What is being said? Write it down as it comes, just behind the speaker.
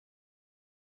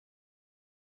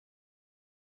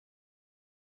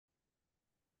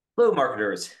Hello,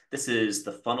 marketers. This is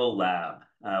the Funnel Lab.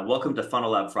 Welcome to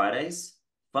Funnel Lab Fridays.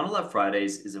 Funnel Lab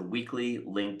Fridays is a weekly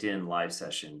LinkedIn live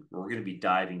session where we're going to be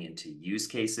diving into use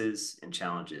cases and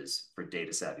challenges for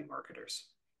data-savvy marketers.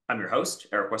 I'm your host,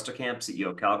 Eric Westerkamp, CEO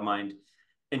of CaliberMind,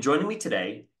 and joining me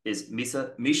today is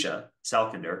Misha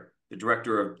Salkinder, the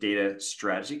Director of Data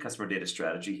Strategy, Customer Data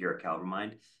Strategy here at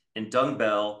CaliberMind, and Doug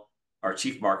Bell, our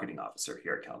Chief Marketing Officer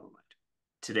here at CaliberMind.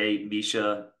 Today,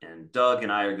 Misha and Doug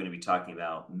and I are going to be talking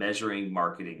about measuring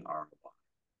marketing ROI.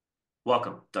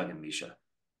 Welcome, Doug and Misha.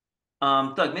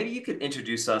 Doug, maybe you could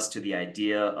introduce us to the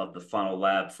idea of the Funnel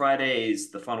Lab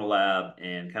Fridays, the Funnel Lab,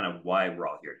 and kind of why we're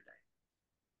all here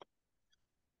today.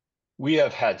 We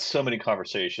have had so many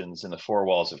conversations in the four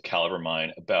walls of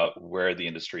CaliberMind about where the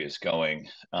industry is going,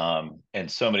 and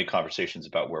so many conversations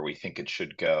about where we think it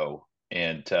should go.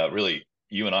 And really,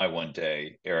 you and I one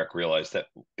day, Eric, realized that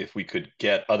if we could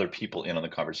get other people in on the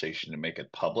conversation and make it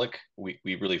public, we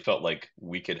really felt like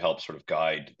we could help sort of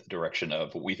guide the direction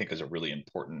of what we think is a really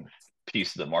important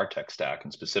piece of the MarTech stack,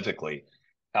 and specifically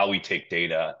how we take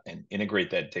data and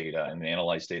integrate that data and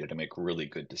analyze data to make really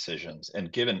good decisions.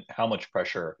 And given how much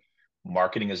pressure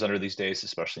marketing is under these days,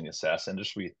 especially in the SaaS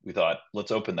industry, we thought,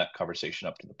 let's open that conversation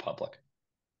up to the public.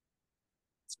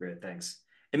 That's great. Thanks.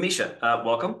 And Misha,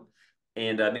 welcome.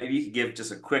 And maybe you could give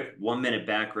just a quick 1-minute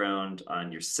background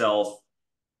on yourself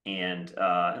and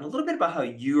a little bit about how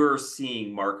you're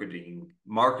seeing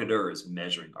marketers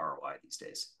measuring ROI these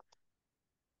days.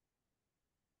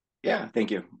 Yeah,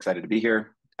 thank you. Excited to be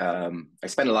here. I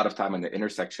spend a lot of time on the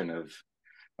intersection of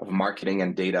marketing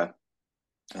and data.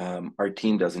 Our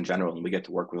team does in general, and we get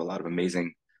to work with a lot of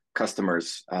amazing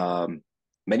customers,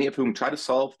 many of whom try to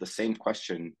solve the same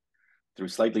question through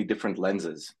slightly different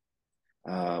lenses,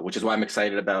 which is why I'm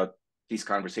excited about these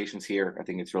conversations here. I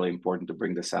think it's really important to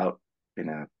bring this out in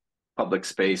a public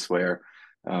space where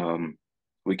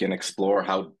we can explore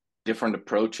how different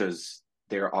approaches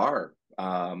there are,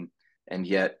 and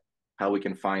yet how we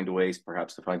can find ways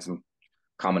perhaps to find some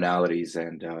commonalities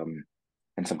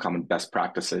and some common best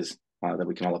practices that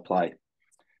we can all apply.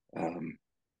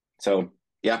 So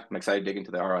yeah, I'm excited to dig into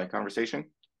the ROI conversation.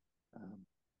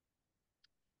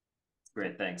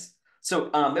 Great, thanks.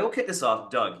 So maybe we'll kick this off.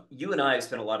 Doug, you and I have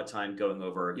spent a lot of time going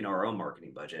over, our own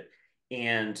marketing budget,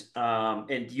 and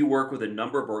you work with a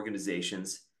number of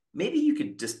organizations. Maybe you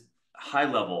could just high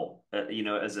level,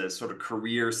 as a sort of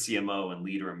career CMO and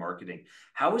leader in marketing,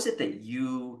 how is it that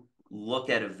you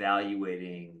look at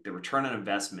evaluating the return on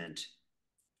investment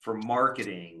for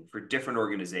marketing for different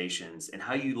organizations, and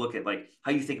how you look at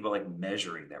how you think about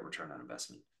measuring that return on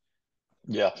investment?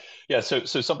 Yeah. So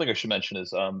something I should mention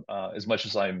is as much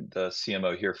as I'm the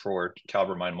CMO here for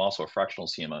CaliberMind, I'm also a fractional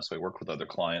CMO, so I work with other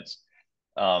clients,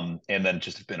 and then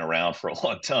just have been around for a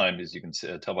long time, as you can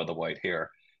tell by the white hair.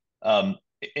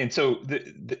 And so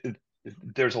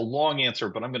there's a long answer,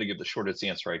 but I'm going to give the shortest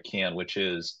answer I can, which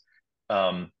is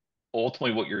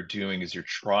ultimately what you're doing is you're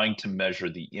trying to measure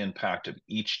the impact of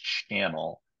each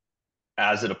channel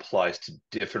as it applies to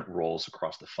different roles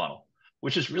across the funnel,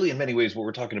 which is really in many ways what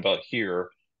we're talking about here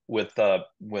with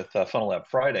Funnel Lab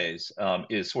Fridays,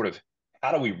 is sort of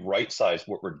how do we right size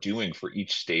what we're doing for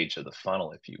each stage of the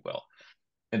funnel, if you will.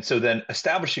 And so then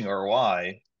establishing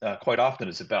ROI quite often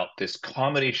is about this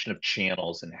combination of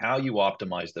channels and how you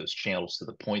optimize those channels to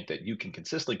the point that you can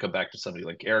consistently come back to somebody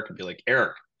like Eric and be like,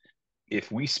 Eric,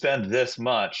 if we spend this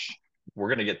much, we're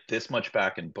going to get this much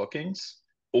back in bookings,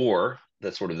 or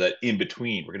that's sort of that in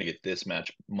between, we're going to get this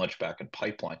much back in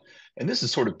pipeline. And this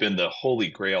has sort of been the holy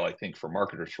grail, I think, for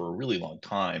marketers for a really long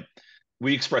time.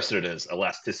 We expressed it as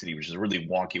elasticity, which is a really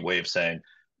wonky way of saying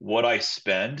what I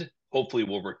spend hopefully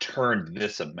will return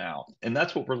this amount. And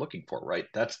that's what we're looking for, right?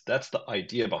 That's the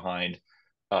idea behind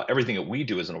everything that we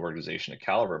do as an organization at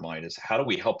CaliberMind, is how do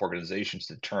we help organizations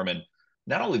determine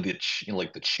not only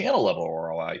the channel level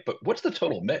ROI, but what's the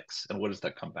total mix and what does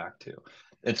that come back to?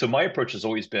 And so my approach has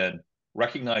always been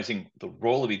recognizing the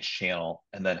role of each channel,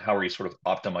 and then how are you sort of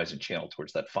optimizing channel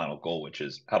towards that final goal, which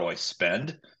is how do I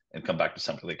spend and come back to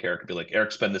something like Eric and be like,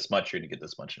 Eric, spend this much, you're going to get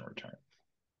this much in return.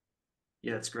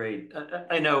 Yeah, that's great.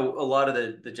 I know a lot of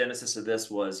the genesis of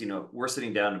this was, we're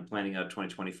sitting down and planning out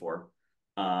 2024.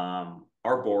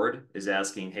 Our board is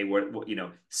asking, hey, what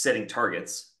setting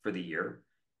targets for the year,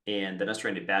 and then us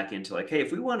trying to back into hey,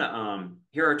 if we want to,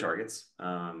 here are our targets,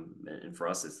 and for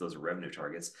us, those are revenue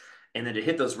targets, and then to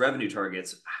hit those revenue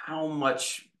targets, how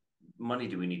much money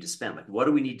do we need to spend? What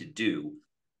do we need to do?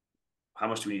 How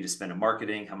much do we need to spend in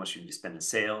marketing? How much do we need to spend in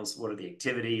sales? What are the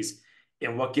activities?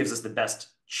 And what gives us the best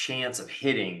chance of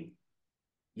hitting,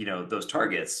 those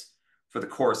targets for the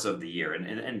course of the year?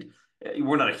 And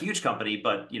we're not a huge company,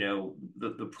 but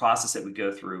the process that we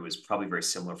go through is probably very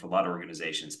similar for a lot of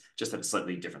organizations, just at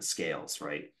slightly different scales,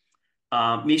 right?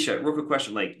 Misha, real quick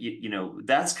question, like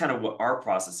that's kind of what our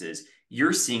process is.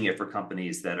 You're seeing it for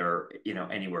companies that are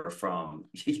anywhere from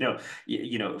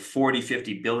 40,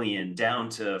 50 billion down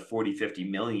to 40, 50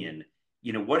 million.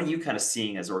 What are you kind of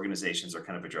seeing as organizations are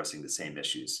kind of addressing the same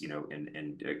issues,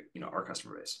 in our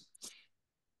customer base?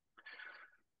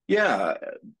 Yeah,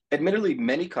 admittedly,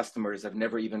 many customers have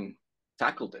never even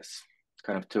tackled this.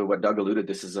 Kind of to what Doug alluded,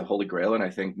 this is a holy grail, and I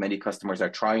think many customers are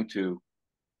trying to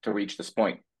reach this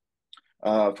point.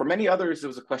 For many others, it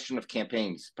was a question of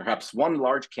campaigns, perhaps one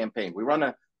large campaign. We run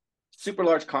a super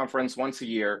large conference once a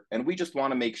year, and we just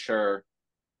want to make sure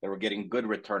that we're getting good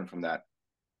return from that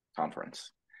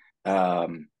conference.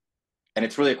 And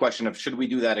it's really a question of, should we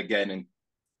do that again, and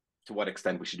to what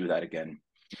extent we should do that again.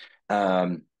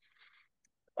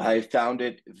 I found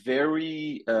it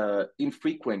very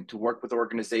infrequent to work with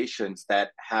organizations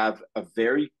that have a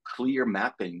very clear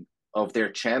mapping of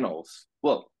their channels.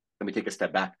 Well, let me take a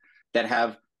step back. That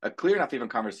have a clear enough even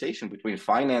conversation between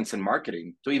finance and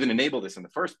marketing to even enable this in the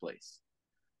first place.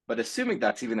 But assuming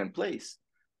that's even in place,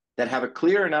 that have a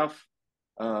clear enough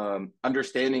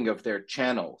understanding of their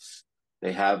channels.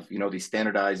 They have these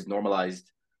standardized,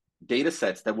 normalized data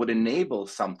sets that would enable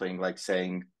something like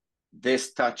saying,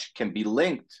 this touch can be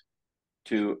linked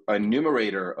to a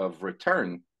numerator of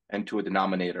return and to a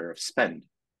denominator of spend,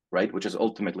 right? Which is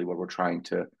ultimately what we're trying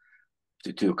to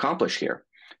accomplish here.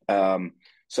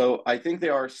 So I think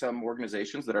there are some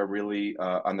organizations that are really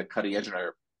on the cutting edge and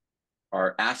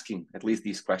are asking at least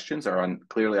these questions, are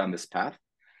clearly on this path.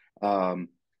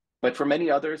 But for many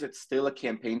others, it's still a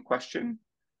campaign question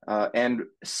and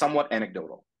somewhat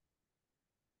anecdotal.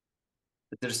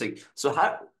 It's interesting. So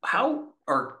how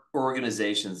are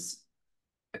organizations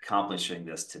accomplishing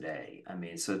this today? I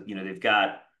mean, so they've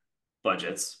got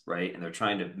budgets, right? And they're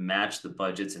trying to match the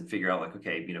budgets and figure out like,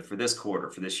 okay, for this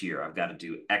quarter, for this year, I've got to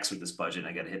do X with this budget and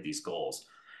I got to hit these goals.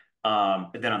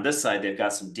 But then on this side, they've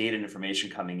got some data and information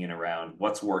coming in around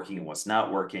what's working and what's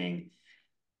not working.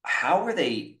 How are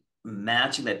they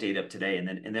matching that data up today?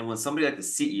 And then when somebody like the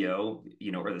CEO,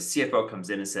 or the CFO comes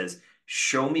in and says,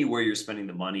 show me where you're spending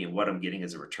the money and what I'm getting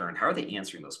as a return, how are they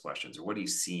answering those questions, or what are you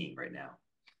seeing right now?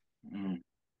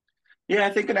 Yeah, I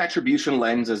think an attribution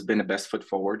lens has been the best foot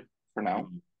forward for now,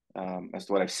 as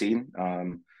to what I've seen.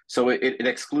 So it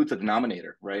excludes the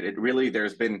denominator, right?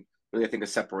 There's been I think, a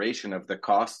separation of the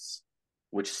costs,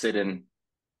 which sit in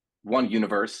one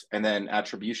universe, and then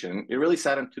attribution. It really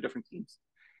sat on two different teams.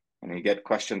 And you get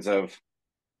questions of,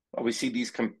 well, we see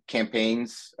these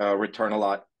campaigns return a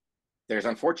lot. There's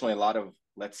unfortunately a lot of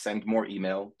let's send more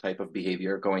email type of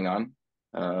behavior going on,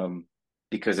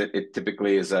 because it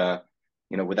typically is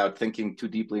without thinking too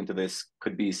deeply into this,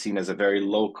 could be seen as a very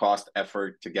low cost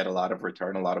effort to get a lot of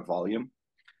return, a lot of volume.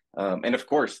 And of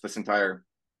course, this entire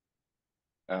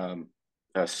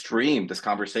this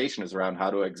conversation is around how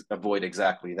to avoid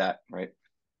exactly that, right?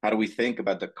 How do we think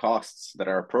about the costs that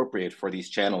are appropriate for these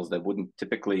channels that wouldn't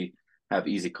typically have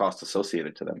easy costs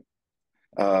associated to them?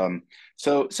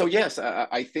 So yes,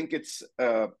 I think it's,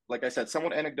 like I said,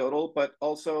 somewhat anecdotal, but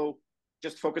also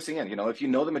just focusing in. If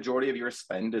the majority of your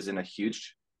spend is in a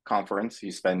huge conference,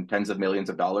 you spend tens of millions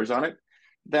of dollars on it,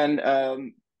 then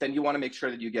you want to make sure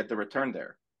that you get the return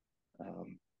there.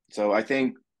 So I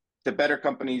think the better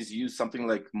companies use something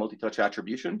like multi-touch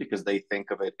attribution because they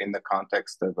think of it in the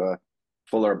context of a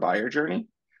fuller buyer journey.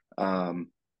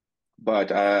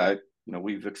 But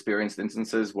we've experienced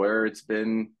instances where it's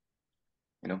been,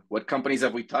 what companies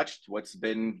have we touched? What's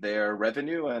been their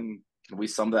revenue? And can we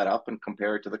sum that up and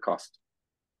compare it to the cost?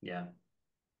 Yeah.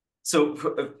 So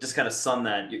just kind of sum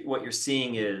that, what you're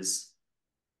seeing is,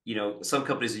 some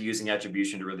companies are using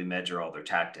attribution to really measure all their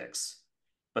tactics,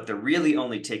 but they're really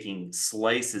only taking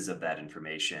slices of that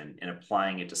information and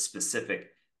applying it to specific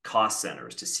cost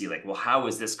centers to see like, well, how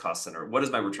is this cost center? What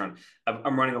is my return?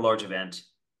 I'm running a large event.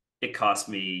 It cost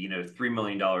me, $3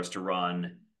 million to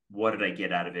run. What did I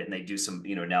get out of it? And they do some,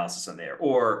 analysis on there.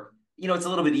 Or, it's a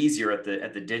little bit easier at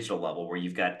the digital level where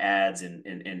you've got ads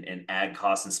and ad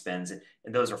costs and spends, and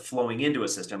those are flowing into a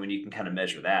system and you can kind of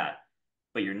measure that.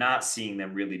 But you're not seeing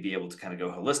them really be able to kind of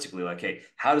go holistically, like, hey,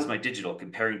 how does my digital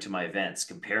comparing to my events,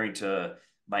 comparing to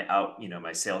my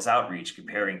my sales outreach,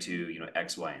 comparing to,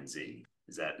 X, Y, and Z?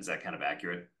 Is that kind of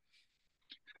accurate?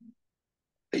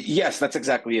 Yes, that's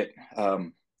exactly it.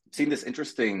 Seen this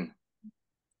interesting,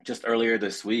 just earlier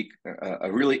this week, a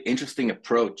really interesting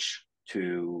approach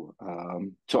to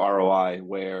ROI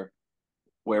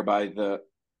whereby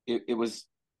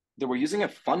they were using a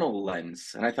funnel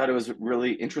lens, and I thought it was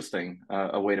really interesting,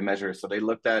 a way to measure. So they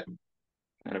looked at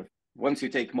kind of once you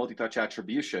take multi-touch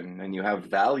attribution and you have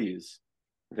values,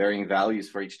 varying values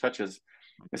for each touches,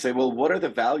 I say, well, what are the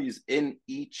values in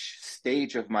each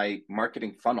stage of my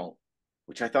marketing funnel?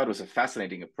 Which I thought was a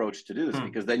fascinating approach to do this,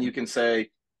 because then you can say,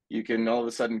 you can all of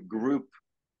a sudden group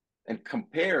and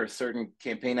compare certain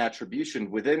campaign attribution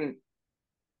within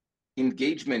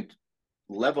engagement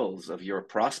levels of your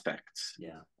prospects,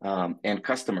 and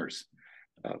customers.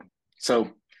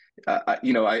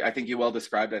 I think you well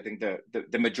described, I think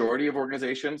the majority of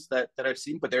organizations that I've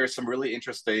seen, but there are some really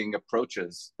interesting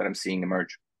approaches that I'm seeing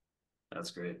emerge.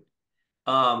 That's great.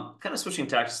 Kind of switching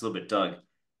tactics a little bit, Doug.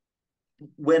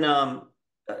 When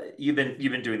you've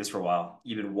been doing this for a while,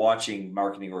 you've been watching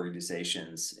marketing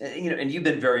organizations, and you've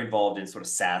been very involved in sort of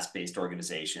SaaS-based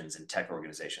organizations and tech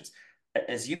organizations.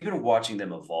 As you've been watching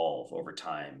them evolve over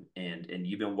time, and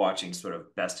you've been watching sort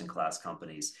of best-in-class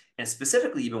companies, and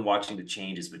specifically you've been watching the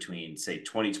changes between, say,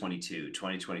 2022,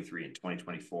 2023, and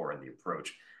 2024 and the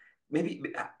approach. Maybe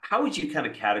how would you kind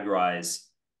of categorize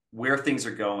where things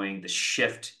are going, the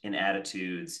shift in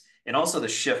attitudes, and also the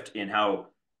shift in how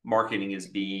marketing is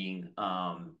being,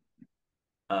 I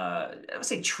would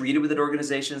say, treated within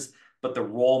organizations, but the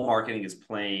role marketing is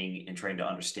playing in trying to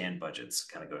understand budgets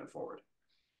kind of going forward?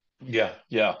 Yeah,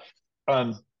 yeah.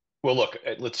 Well, look,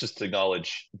 let's just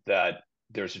acknowledge that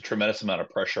there's a tremendous amount of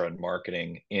pressure on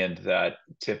marketing, and that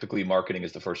typically marketing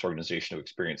is the first organization to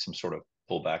experience some sort of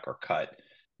pullback or cut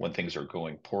when things are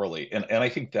going poorly. And I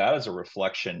think that is a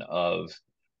reflection of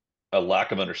a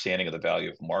lack of understanding of the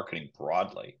value of marketing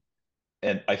broadly.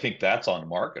 And I think that's on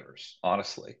marketers,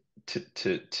 honestly, to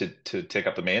take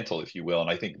up the mantle, if you will. And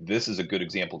I think this is a good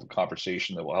example of a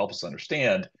conversation that will help us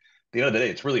understand. At the end of the day,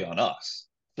 it's really on us.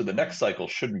 So the next cycle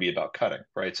shouldn't be about cutting,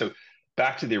 right? So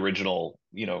back to the original,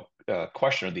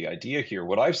 question or the idea here.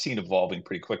 What I've seen evolving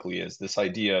pretty quickly is this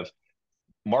idea of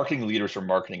marketing leaders or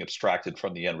marketing abstracted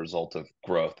from the end result of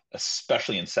growth,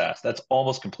 especially in SaaS. That's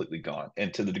almost completely gone.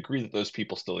 And to the degree that those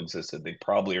people still existed, they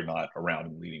probably are not around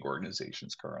in leading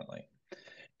organizations currently.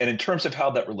 And in terms of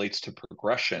how that relates to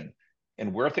progression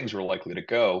and where things are likely to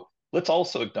go, let's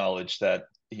also acknowledge that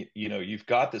you've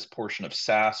got this portion of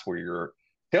SaaS where your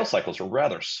sales cycles are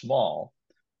rather small,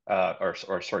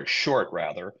 short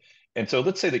rather. And so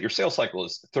let's say that your sales cycle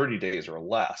is 30 days or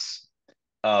less.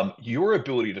 Your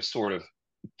ability to sort of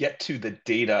get to the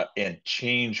data and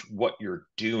change what you're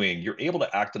doing, you're able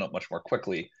to act on it much more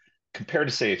quickly compared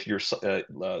to, say, if your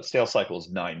sales cycle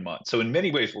is 9 months. So in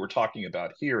many ways, what we're talking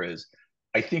about here is,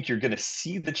 I think you're going to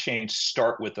see the change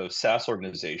start with those SaaS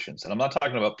organizations. And I'm not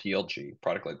talking about PLG,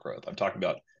 product-led growth. I'm talking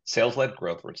about sales-led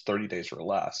growth where it's 30 days or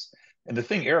less. And the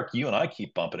thing, Eric, you and I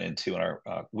keep bumping into in our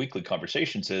weekly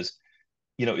conversations is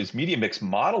media mix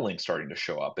modeling starting to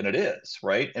show up? And it is,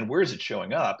 right? And where is it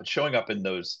showing up? It's showing up in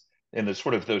those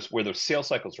where those sales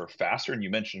cycles are faster. And you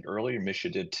mentioned earlier, Misha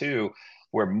did too,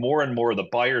 where more and more of the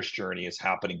buyer's journey is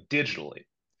happening digitally.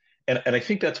 And I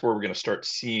think that's where we're going to start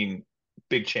seeing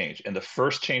big change. And the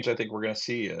first change I think we're going to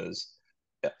see is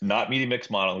not media mix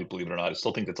modeling, believe it or not. I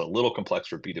still think it's a little complex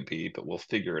for B2B, but we'll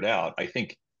figure it out. I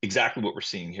think exactly what we're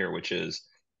seeing here, which is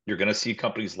you're going to see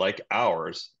companies like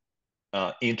ours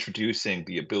introducing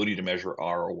the ability to measure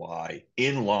ROI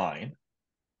in line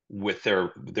with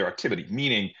their activity.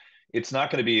 Meaning, it's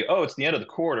not going to be, oh, it's the end of the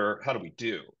quarter, how do we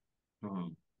do?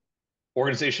 Mm-hmm.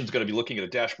 Organization's going to be looking at a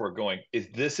dashboard going, is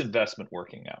this investment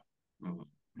working out? Mm-hmm.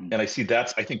 And I think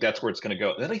that's where it's going to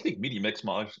go. And then I think media mix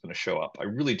modeling is going to show up. I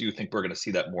really do think we're going to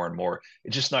see that more and more.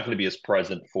 It's just not going to be as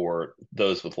present for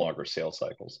those with longer sales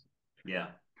cycles. Yeah.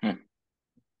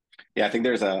 Yeah, I think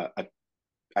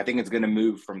I think it's going to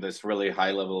move from this really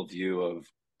high level view of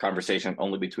conversation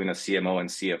only between a CMO and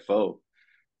CFO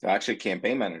to actually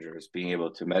campaign managers being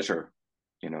able to measure,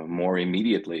 more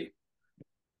immediately,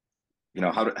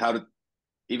 how to,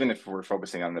 even if we're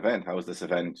focusing on an event, how is this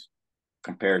event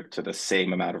compared to the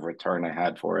same amount of return I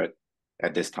had for it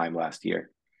at this time last year?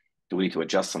 Do we need to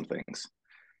adjust some things?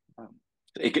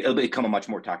 It'll become a much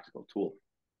more tactical tool,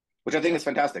 which I think is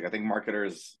fantastic. I think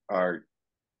marketers are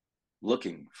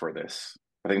looking for this.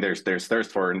 I think there's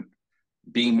thirst for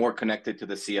being more connected to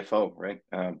the CFO, right?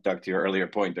 Doug, to your earlier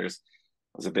point, there's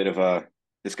a bit of a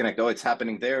disconnect. Oh, it's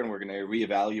happening there, and we're going to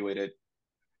reevaluate it,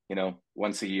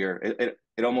 once a year.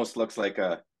 It almost looks like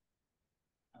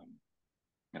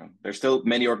there's still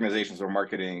many organizations where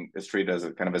marketing is treated as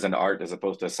as an art as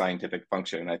opposed to a scientific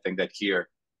function. And I think that here,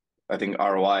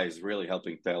 ROI is really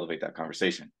helping to elevate that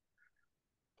conversation.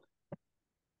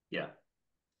 Yeah,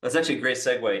 that's actually a great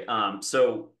segue.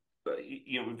 So,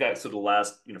 we've got sort of the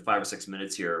last, 5 or 6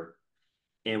 minutes here.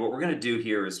 And what we're going to do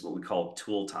here is what we call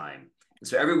tool time. And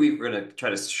so every week we're going to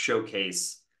try to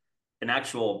showcase an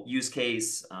actual use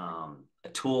case, a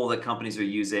tool that companies are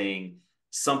using,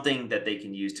 something that they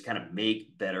can use to kind of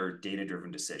make better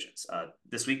data-driven decisions.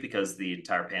 This week, because the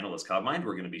entire panel is CaliberMind,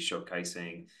 we're going to be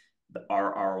showcasing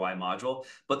our ROI module.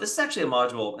 But this is actually a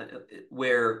module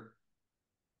where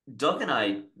Doug and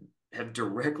I have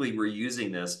directly were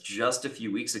using this just a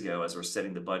few weeks ago as we're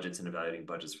setting the budgets and evaluating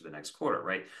budgets for the next quarter,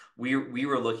 right? We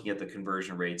were looking at the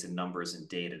conversion rates and numbers and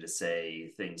data to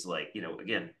say things like,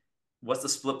 again, what's the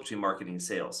split between marketing and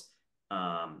sales?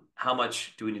 How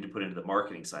much do we need to put into the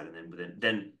marketing side? And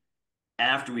then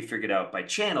after we figured out by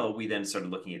channel, we then started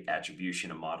looking at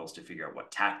attribution and models to figure out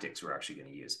what tactics we're actually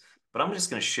going to use. But I'm just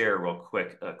going to share real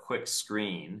quick, a quick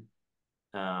screen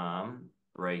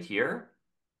right here.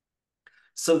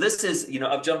 So this is,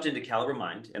 I've jumped into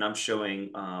CaliberMind and I'm showing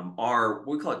what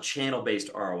we call a channel-based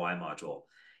ROI module.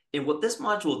 And what this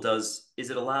module does is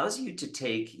it allows you to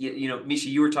take, Misha,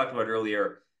 you were talking about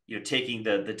earlier, taking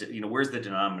where's the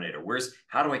denominator?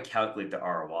 How do I calculate the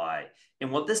ROI?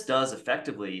 And what this does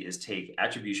effectively is take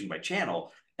attribution by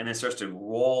channel and then starts to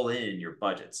roll in your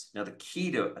budgets. Now, the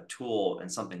key to a tool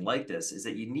and something like this is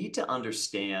that you need to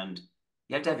understand,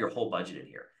 you have to have your whole budget in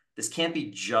here. This can't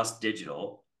be just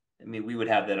digital. I mean, we would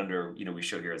have that under, we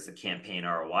show here as the campaign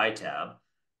ROI tab,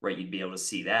 right? You'd be able to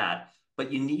see that,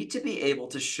 but you need to be able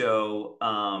to show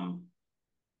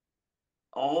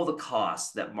all the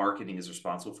costs that marketing is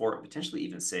responsible for, and potentially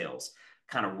even sales,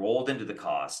 kind of rolled into the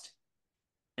cost.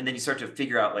 And then you start to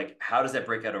figure out, like, how does that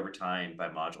break out over time by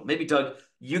module? Maybe, Doug,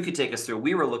 you could take us through.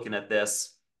 We were looking at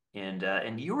this,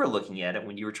 and you were looking at it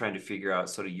when you were trying to figure out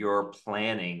sort of your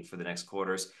planning for the next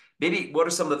quarters. Maybe what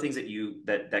are some of the things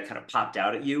that kind of popped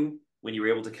out at you when you were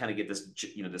able to kind of get this,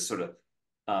 this sort of,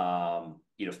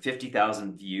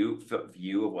 50,000 view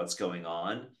of what's going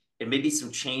on, and maybe some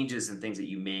changes and things that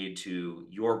you made to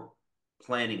your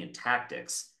planning and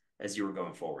tactics as you were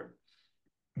going forward.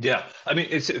 Yeah, I mean,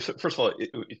 first of all,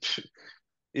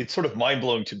 it's sort of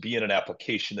mind-blowing to be in an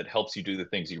application that helps you do the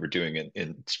things you were doing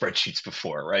in spreadsheets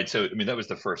before, right? So, I mean, that was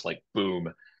the first like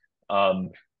boom.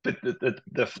 But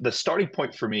the starting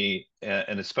point for me,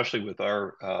 and especially with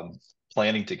our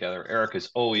planning together, Eric,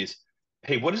 is always,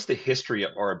 hey, what is the history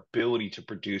of our ability to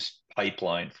produce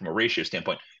pipeline from a ratio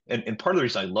standpoint? And part of the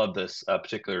reason I love this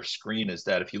particular screen is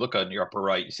that if you look on your upper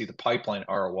right, you see the pipeline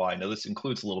ROI. Now, this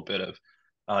includes a little bit of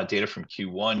data from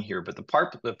Q1 here, but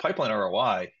the pipeline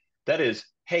ROI, that is,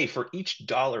 hey, for each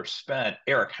dollar spent,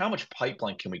 Eric, how much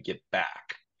pipeline can we get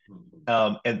back?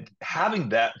 And having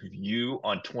that view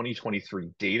on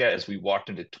 2023 data as we walked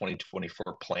into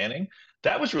 2024 planning,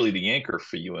 that was really the anchor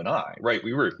for you and I, right?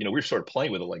 We were sort of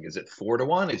playing with it, like, is it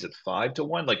 4-to-1? Is it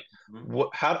 5-to-1? Like,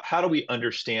 how do we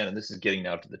understand? And this is getting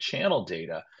now to the channel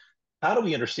data. How do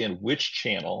we understand which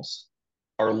channels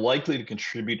are likely to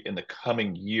contribute in the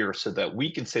coming year so that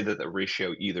we can say that the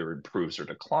ratio either improves or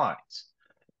declines?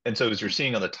 And so, as you're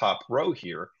seeing on the top row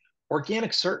here,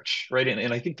 organic search, right?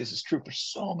 And I think this is true for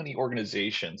so many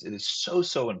organizations. It is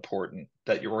so important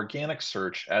that your organic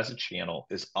search as a channel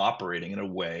is operating in a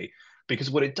way, because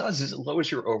what it does is it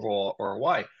lowers your overall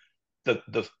ROI.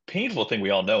 The painful thing we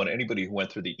all know, and anybody who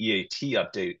went through the EAT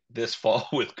update this fall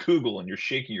with Google and you're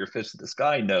shaking your fist at the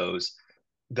sky knows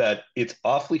that it's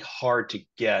awfully hard to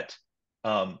get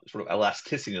sort of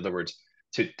elasticity, in other words,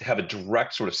 to have a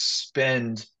direct sort of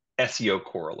spend SEO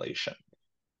correlation.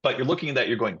 But you're looking at that,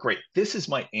 you're going, great, this is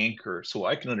my anchor so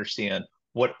I can understand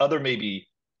what other maybe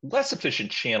less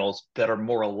efficient channels that are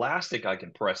more elastic I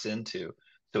can press into.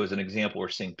 So as an example, we're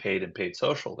seeing paid and paid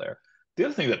social there. The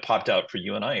other thing that popped out for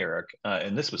you and I, Eric,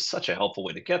 and this was such a helpful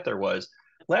way to get there, was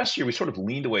last year we sort of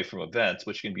leaned away from events,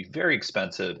 which can be very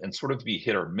expensive and sort of be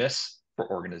hit or miss for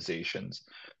organizations.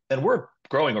 And we're a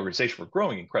growing organization, we're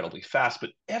growing incredibly fast,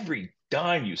 but every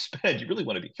dime you spend, you really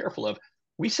want to be careful of.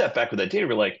 We sat back with that data,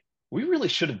 we're like, we really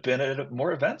should have been at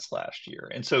more events last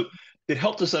year. And so it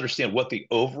helped us understand what the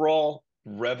overall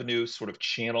revenue sort of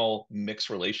channel mix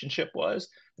relationship was.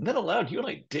 And then allowed you and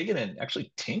I dig in and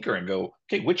actually tinker and go,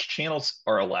 okay, which channels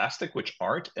are elastic, which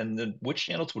aren't, and then which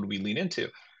channels would we lean into?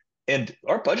 And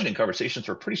our budgeting conversations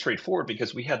were pretty straightforward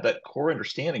because we had that core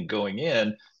understanding going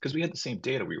in because we had the same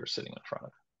data we were sitting in front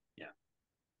of.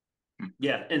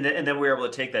 Yeah. And then we were able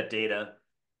to take that data,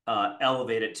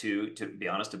 elevate it to be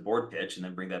honest, a board pitch, and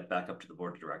then bring that back up to the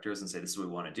board of directors and say, this is what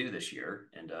we want to do this year,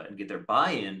 and get their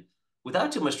buy-in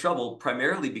without too much trouble,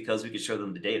 primarily because we could show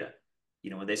them the data.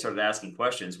 When they started asking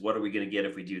questions, what are we going to get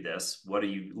if we do this? What are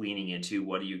you leaning into?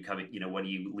 What are you what are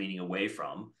you leaning away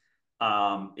from?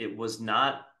 It wasn't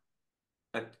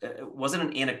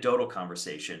an anecdotal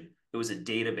conversation. It was a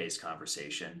database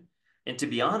conversation. And to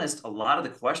be honest, a lot of the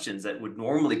questions that would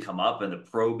normally come up and the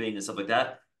probing and stuff like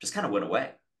that just kind of went away.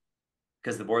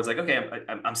 because the board's like, okay,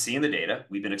 I'm seeing the data.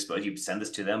 We've been exposed. You send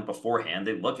this to them beforehand.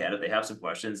 They look at it. They have some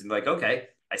questions. And like, okay,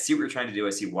 I see what you're trying to do.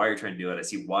 I see why you're trying to do it. I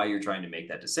see why you're trying to make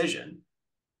that decision,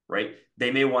 right?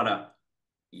 They may want to,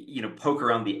 poke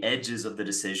around the edges of the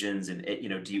decisions. And,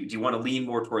 do you want to lean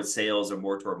more towards sales or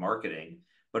more toward marketing?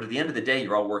 But at the end of the day,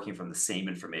 you're all working from the same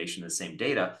information, the same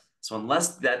data. So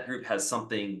unless that group has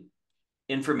something,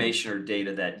 information or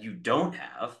data that you don't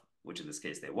have, which in this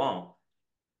case they won't,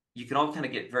 you can all kind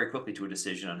of get very quickly to a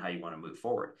decision on how you want to move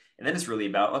forward. And then it's really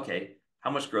about, okay,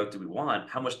 how much growth do we want?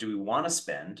 How much do we want to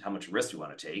spend? How much risk do we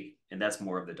want to take? And that's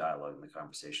more of the dialogue and the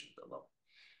conversation at the level.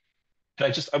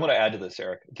 And I want to add to this,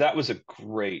 Eric. That was a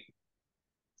great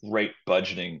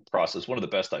budgeting process, one of the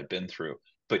best I've been through.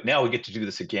 But now we get to do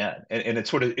this again. And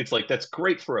it's like, that's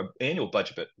great for an annual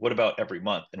budget, but what about every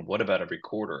month? And what about every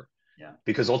quarter? Yeah.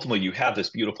 Because ultimately you have this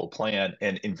beautiful plan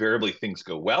and invariably things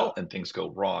go well and things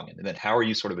go wrong. And then how are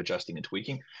you sort of adjusting and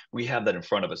tweaking? We have that in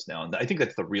front of us now. And I think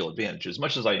that's the real advantage. As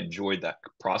much as I enjoyed that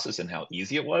process and how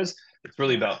easy it was, it's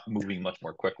really about moving much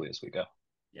more quickly as we go.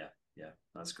 Yeah. Yeah.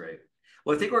 That's great.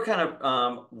 Well, I think we're kind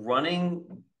of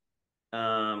running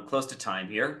close to time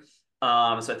here. So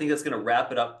I think that's going to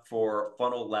wrap it up for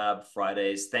Funnel Lab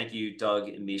Fridays. Thank you, Doug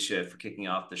and Misha, for kicking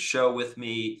off the show with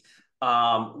me.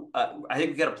 I think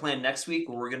we've got a plan next week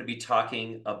where we're going to be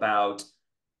talking about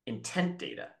intent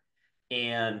data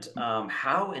and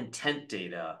how intent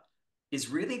data is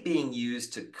really being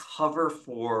used to cover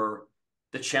for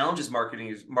the challenges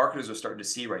marketers are starting to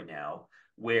see right now,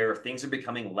 where things are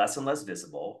becoming less and less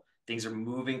visible. Things are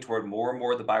moving toward more and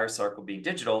more of the buyer cycle being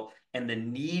digital, and the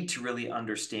need to really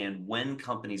understand when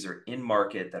companies are in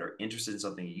market that are interested in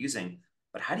something you're using,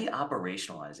 but how do you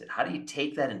operationalize it? How do you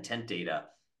take that intent data?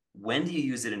 When do you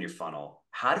use it in your funnel?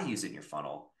 How do you use it in your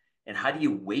funnel? And how do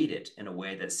you weight it in a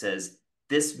way that says,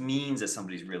 this means that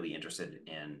somebody's really interested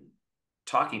in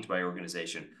talking to my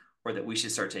organization, or that we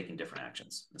should start taking different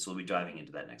actions? And so we'll be diving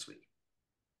into that next week.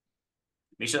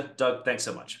 Misha, Doug, thanks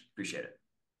so much. Appreciate it.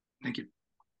 Thank you.